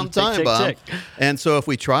time bomb. Lump sum time tick, bomb. tick, tick. And so if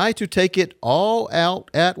we try to take it all out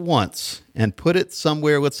at once and put it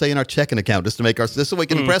somewhere, let's say in our checking account, just to make this so we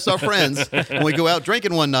can impress our friends. When we go out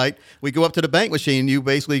drinking one night, we go up to the bank machine. You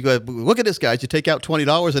basically go, look at this, guys. You take out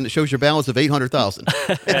 $20 and it shows your balance of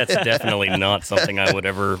 $800,000. That's definitely not something I would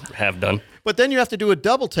ever have done. But then you have to do a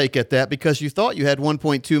double take at that because you thought you had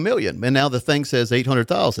 $1.2 million, and now the thing says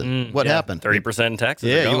 $800,000. What happened? 30% in taxes.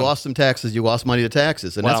 Yeah, you lost some taxes. You lost money to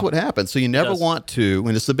taxes, and that's what happens. So you never want to,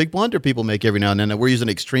 and it's a big blunder people make every now and then. And we're using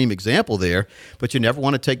an extreme example there, but you never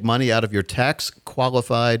want to take money out of your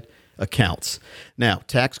tax-qualified accounts. Now,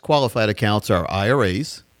 tax-qualified accounts are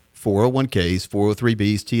IRAs, 401ks,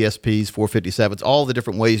 403bs, TSPs, 457s, all the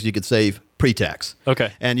different ways you could save pre-tax.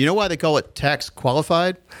 Okay. And you know why they call it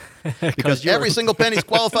tax-qualified? Because every single penny's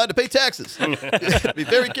qualified to pay taxes. Be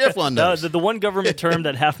very careful on those. The one government term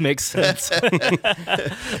that half makes sense.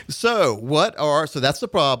 So that's the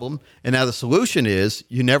problem. And now the solution is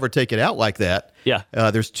you never take it out like that. Yeah.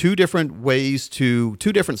 There's two different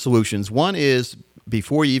solutions. One is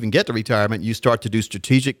before you even get to retirement, you start to do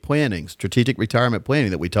strategic retirement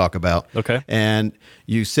planning that we talk about. Okay. And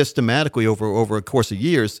you systematically, over a course of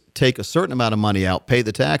years, take a certain amount of money out, pay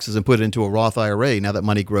the taxes, and put it into a Roth IRA. Now that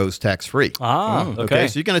money grows tax-free. Okay.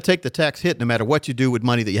 So you're going to take the tax hit no matter what you do with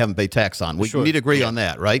money that you haven't paid tax on. We need to agree on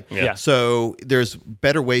that, right? Yeah. So there's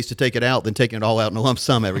better ways to take it out than taking it all out in a lump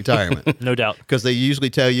sum at retirement. No doubt. Because they usually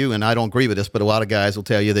tell you, and I don't agree with this, but a lot of guys will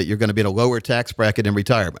tell you that you're going to be in a lower tax bracket in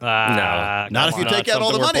retirement. No. Not if you take out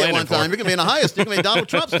all the money at one time. You're going to be in the highest. You're going to be Donald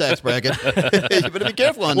Trump's tax bracket. You better be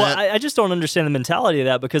careful on that. I just don't understand the mentality of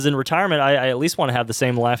that because in retirement, I at least want to have the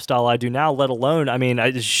same lifestyle I do now, let alone, me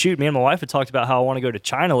and my wife had talked about how I want to go to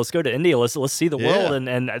China. Let's go to India. Let's see the world.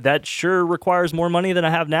 And that sure requires more money than I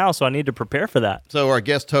have now. So I need to prepare for that. So our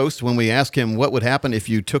guest host, when we ask him what would happen if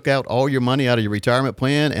you took out all your money out of your retirement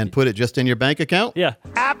plan and put it just in your bank account? Yeah.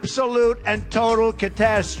 Absolute and total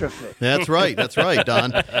catastrophe. That's right,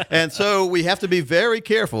 Don. And so we have to be very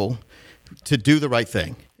careful to do the right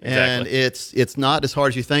thing. And it's not as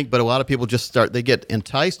hard as you think, but a lot of people they get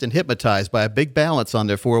enticed and hypnotized by a big balance on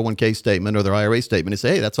their 401k statement or their IRA statement and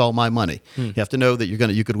say, hey, that's all my money. You have to know that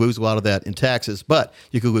you could lose a lot of that in taxes, but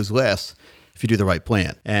you could lose less if you do the right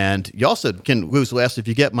plan. And you also can lose less if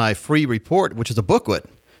you get my free report, which is a booklet.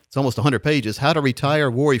 It's almost 100 pages, How to Retire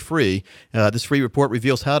Worry-Free. This free report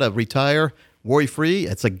reveals how to retire worry-free.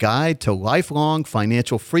 It's a guide to lifelong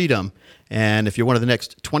financial freedom. And if you're one of the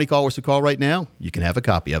next 20 callers who call right now, you can have a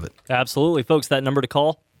copy of it. Absolutely. Folks, that number to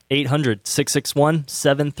call,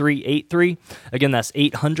 800-661-7383. Again, that's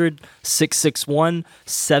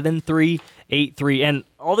 800-661-7383. And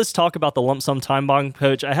all this talk about the lump sum time bomb,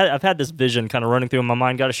 Coach, I've had this vision kind of running through my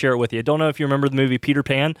mind. Got to share it with you. Don't know if you remember the movie Peter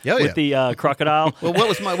Pan with the crocodile. Well,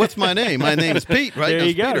 what's my name? My name is Pete, right? There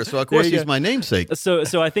you go. Peter, so of course he's my namesake.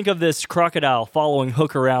 So I think of this crocodile following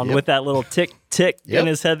Hook around with that little tick in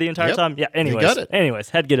his head the entire time. Yeah. Anyways, you got it.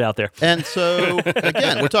 Had to get it out there. And so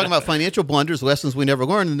again, we're talking about financial blunders, lessons we never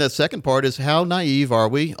learned. And the second part is how naive are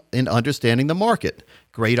we in understanding the market?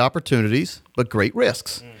 Great opportunities, but great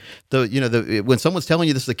risks. When someone's telling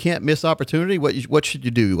you this is a can't miss opportunity, what should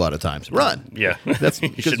you do a lot of times? Run. Yeah. That's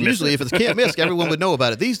because usually if it's can't miss, everyone would know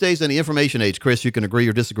about it. These days in the information age, Chris, you can agree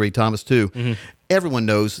or disagree, Thomas too. Mm-hmm. Everyone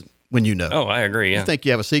knows when you know. Oh, I agree. Yeah. You think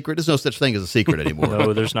you have a secret? There's no such thing as a secret anymore.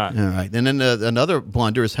 No, there's not. All right. And then another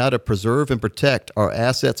blunder is how to preserve and protect our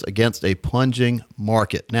assets against a plunging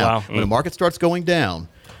market. Now, when the market starts going down,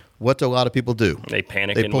 what do a lot of people do? They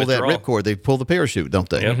panic They and pull that withdraw. ripcord. They pull the parachute, don't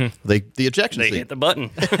they? Yep. The ejection They seat. hit the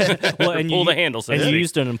button. Well, and pull the handle, so and to you speak.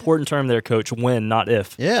 used an important term there, Coach, when, not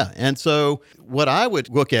if. Yeah, and so what I would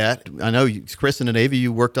look at, I know, Chris, in the Navy,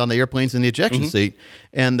 you worked on the airplanes in the ejection seat,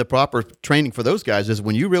 and the proper training for those guys is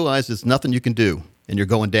when you realize there's nothing you can do and you're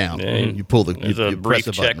going down, you pull the There's you a press brief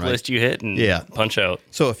the button, checklist right? you hit and punch out.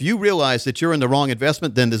 So if you realize that you're in the wrong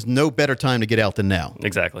investment, then there's no better time to get out than now.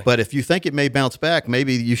 Exactly. But if you think it may bounce back,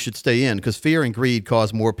 maybe you should stay in, because fear and greed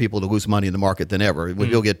cause more people to lose money in the market than ever. When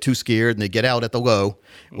people get too scared and they get out at the low,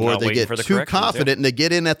 or Not they waiting get for the too corrections, confident and they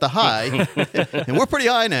get in at the high, and we're pretty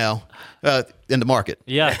high now in the market.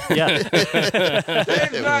 Yeah.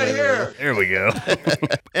 There we go.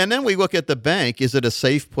 And then we look at the bank. Is it a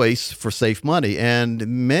safe place for safe money? And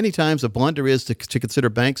many times a blunder is to consider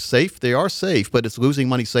banks safe. They are safe, but it's losing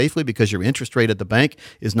money safely because your interest rate at the bank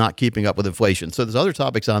is not keeping up with inflation. So there's other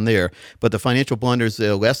topics on there, but the financial blunders,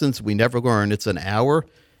 lessons we never learn. It's an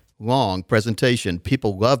hour-long presentation.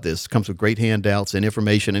 People love this. It comes with great handouts and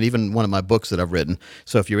information, and even one of my books that I've written.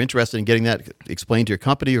 So if you're interested in getting that explained to your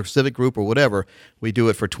company or civic group or whatever, we do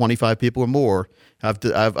it for 25 people or more.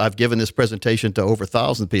 I've given this presentation to over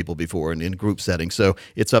 1,000 people before in group settings. So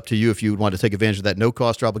it's up to you if you want to take advantage of that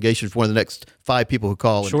no-cost obligation for one of the next 5 people who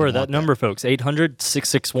call. Sure, that number, folks,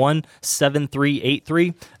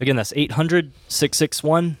 800-661-7383. Again, that's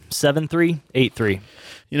 800-661-7383.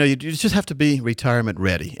 You know, you just have to be retirement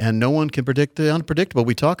ready, and no one can predict the unpredictable.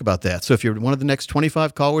 We talk about that. So if you're one of the next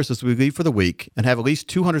 25 callers as we leave for the week and have at least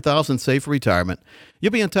 $200,000 saved for retirement,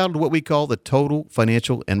 you'll be entitled to what we call the Total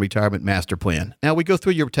Financial and Retirement Master Plan. Now, we go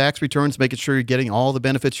through your tax returns, making sure you're getting all the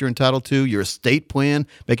benefits you're entitled to, your estate plan,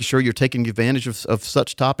 making sure you're taking advantage of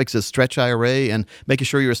such topics as Stretch IRA, and making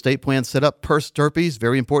sure your estate plan set up per stirpes,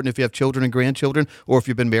 very important if you have children and grandchildren, or if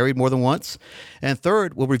you've been married more than once. And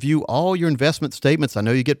third, we'll review all your investment statements. I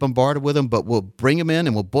know you get bombarded with them, but we'll bring them in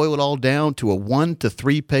and we'll boil it all down to a 1 to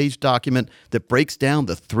 3 page document that breaks down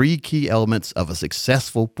the 3 key elements of a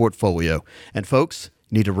successful portfolio. And folks,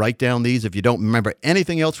 you need to write down these if you don't remember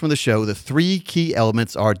anything else from the show. The 3 key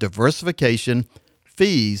elements are diversification,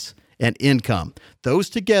 fees, and income. Those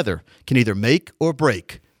together can either make or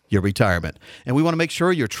break your retirement. And we want to make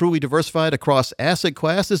sure you're truly diversified across asset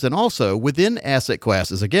classes and also within asset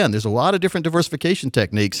classes. Again, there's a lot of different diversification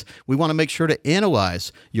techniques. We want to make sure to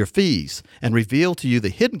analyze your fees and reveal to you the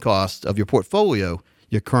hidden costs of your portfolio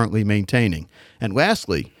you're currently maintaining. And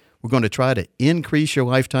lastly, we're going to try to increase your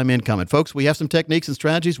lifetime income. And folks, we have some techniques and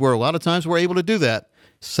strategies where a lot of times we're able to do that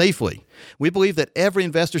safely. We believe that every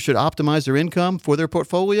investor should optimize their income for their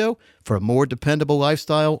portfolio for a more dependable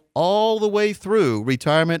lifestyle all the way through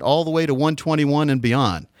retirement, all the way to 121 and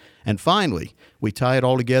beyond. And finally, we tie it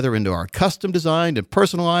all together into our custom designed and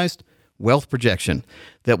personalized wealth projection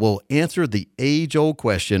that will answer the age-old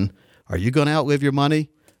question, are you going to outlive your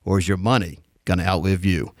money, or is your money going to outlive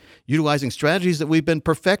you? Utilizing strategies that we've been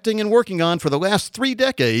perfecting and working on for the last 3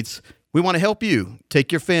 decades, we want to help you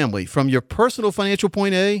take your family from your personal financial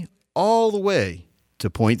point A all the way to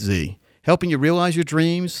point Z, helping you realize your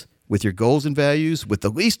dreams with your goals and values with the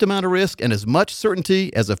least amount of risk and as much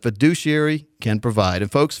certainty as a fiduciary can provide.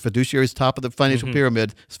 And folks, fiduciary is top of the financial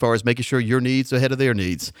pyramid as far as making sure your needs are ahead of their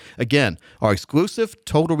needs. Again, our exclusive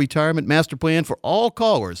Total Retirement Master Plan for all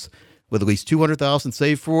callers with at least $200,000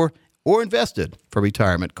 saved for or invested for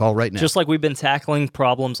retirement. Call right now. Just like we've been tackling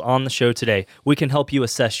problems on the show today, we can help you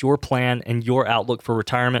assess your plan and your outlook for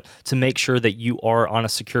retirement to make sure that you are on a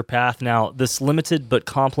secure path. Now, this limited but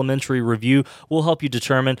complimentary review will help you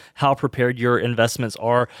determine how prepared your investments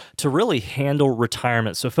are to really handle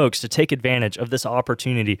retirement. So, folks, to take advantage of this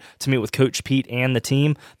opportunity to meet with Coach Pete and the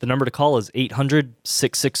team, the number to call is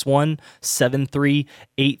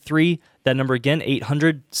 800-661-7383. That number again,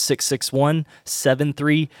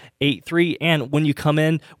 800-661-7383. And when you come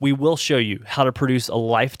in, we will show you how to produce a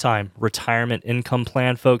lifetime retirement income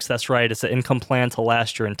plan, folks. That's right. It's an income plan to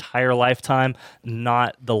last your entire lifetime,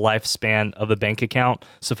 not the lifespan of a bank account.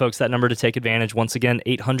 So, folks, that number to take advantage, once again,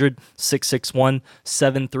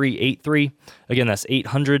 800-661-7383. Again, that's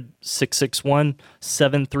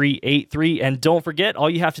 800-661-7383. And don't forget,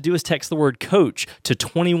 all you have to do is text the word coach to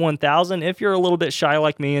 21,000 if you're a little bit shy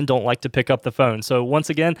like me and don't like to pick up the phone. So once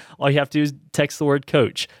again, all you have to do is text the word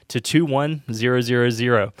coach to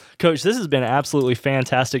 21000. Coach, this has been an absolutely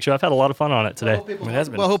fantastic show. I've had a lot of fun on it today.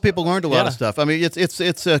 I hope people learned a lot of stuff. I mean,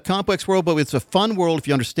 it's a complex world, but it's a fun world if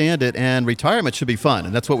you understand it, and retirement should be fun,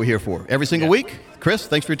 and that's what we're here for. Every single week. Chris,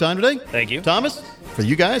 thanks for your time today. Thank you. Thomas, for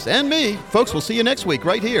you guys and me. Folks, we'll see you next week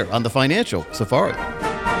right here on the Financial Safari.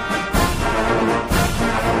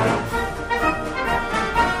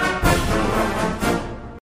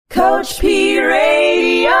 Coach P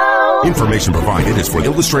Radio. Information provided is for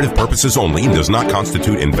illustrative purposes only and does not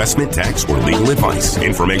constitute investment, tax, or legal advice.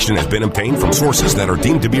 Information has been obtained from sources that are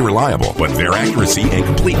deemed to be reliable, but their accuracy and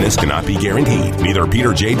completeness cannot be guaranteed. Neither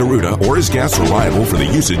Peter J. Deruta or his guests are liable for the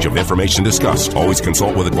usage of information discussed. Always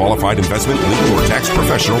consult with a qualified investment, legal, or tax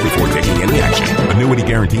professional before taking any action. Annuity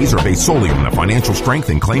guarantees are based solely on the financial strength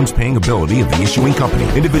and claims-paying ability of the issuing company.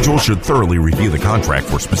 Individuals should thoroughly review the contract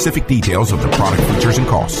for specific details of the product features and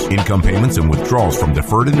costs. Income payments and withdrawals from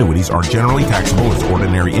deferred annuities are generally taxable as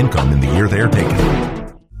ordinary income in the year they are taken.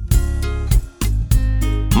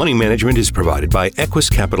 Money management is provided by Equus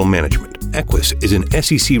Capital Management. Equus is an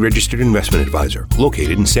SEC-registered investment advisor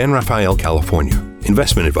located in San Rafael, California.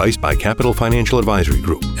 Investment advice by Capital Financial Advisory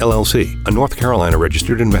Group, LLC, a North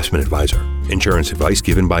Carolina-registered investment advisor. Insurance advice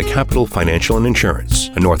given by Capital Financial and Insurance,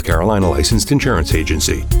 a North Carolina licensed insurance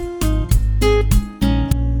agency.